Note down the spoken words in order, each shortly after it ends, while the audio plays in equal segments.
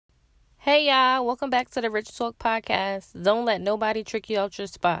Hey y'all, welcome back to the Rich Talk Podcast. Don't let nobody trick you out your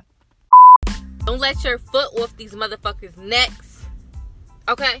spot. Don't let your foot off these motherfuckers' necks.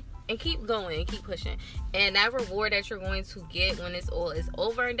 Okay? And keep going and keep pushing. And that reward that you're going to get when it's all is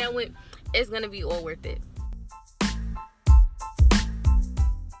over and done with, it's going to be all worth it.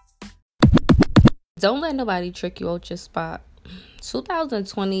 Don't let nobody trick you out your spot.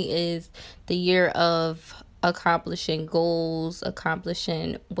 2020 is the year of accomplishing goals,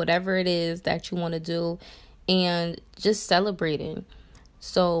 accomplishing whatever it is that you want to do, and just celebrating.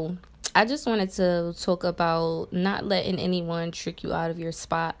 So I just wanted to talk about not letting anyone trick you out of your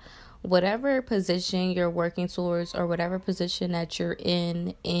spot. Whatever position you're working towards or whatever position that you're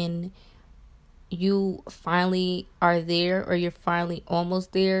in you finally are there or you're finally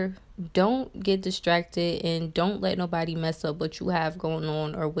almost there, don't get distracted and don't let nobody mess up what you have going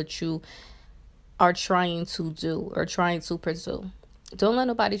on or what you are trying to do or trying to pursue. Don't let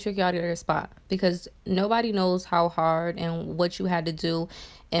nobody trick you out of your spot, because nobody knows how hard and what you had to do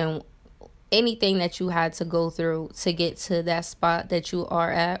and anything that you had to go through to get to that spot that you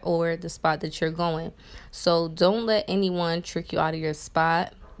are at or the spot that you're going. So don't let anyone trick you out of your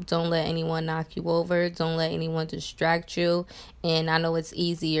spot. Don't let anyone knock you over. Don't let anyone distract you. And I know it's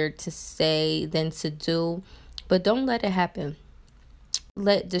easier to say than to do, but don't let it happen.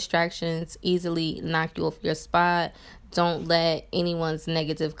 Let distractions easily knock you off your spot. Don't let anyone's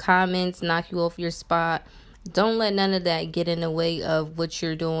negative comments knock you off your spot. Don't let none of that get in the way of what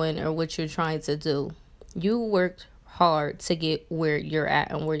you're doing or what you're trying to do. You worked hard to get where you're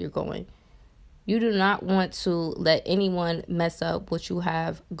at and where you're going. You do not want to let anyone mess up what you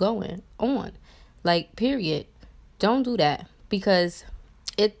have going on. Like, period. Don't do that, because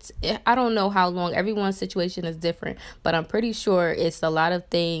I don't know how long. Everyone's situation is different, but I'm pretty sure it's a lot of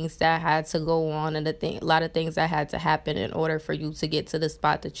things that had to go on and a lot of things that had to happen in order for you to get to the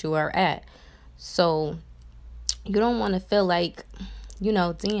spot that you are at. So you don't want to feel like,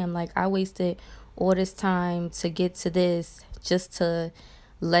 damn, like I wasted all this time to get to this just to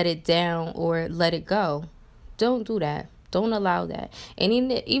let it down or let it go. Don't do that. Don't allow that. And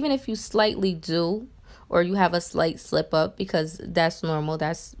even if you slightly do, or you have a slight slip up, because that's normal.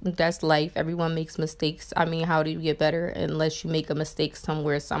 That's life. Everyone makes mistakes. I mean, how do you get better unless you make a mistake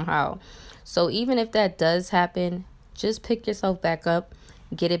somewhere somehow? So even if that does happen, just pick yourself back up,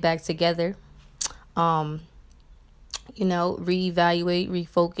 get it back together. Reevaluate,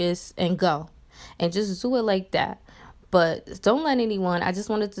 refocus, and go. And just do it like that. But don't let anyone, I just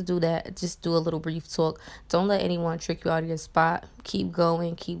wanted to do that, just do a little brief talk. Don't let anyone trick you out of your spot. Keep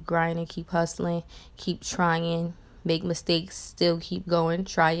going, keep grinding, keep hustling, keep trying, make mistakes, still keep going,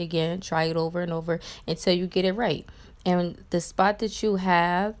 try again, try it over and over until you get it right. And the spot that you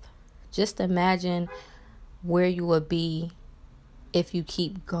have, just imagine where you would be if you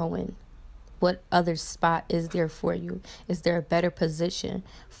keep going. What other spot is there for you? Is there a better position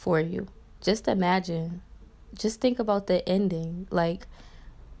for you? Just imagine. Just think about the ending, like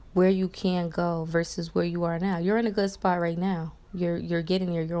where you can go versus where you are now. You're in a good spot right now. You're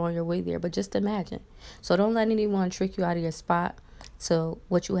getting there. You're on your way there. But just imagine. So don't let anyone trick you out of your spot to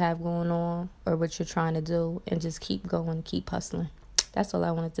what you have going on or what you're trying to do, and just keep going, keep hustling. That's all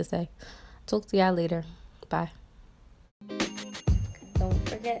I wanted to say. Talk to y'all later. Bye. Don't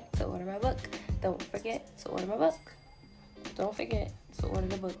forget to order my book. Don't forget to order my book. Don't forget to order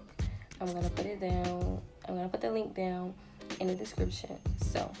the book. I'm going to put it down. I'm going to put the link down in the description.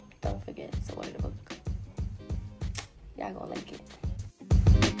 So don't forget to order the book. Y'all going to like it.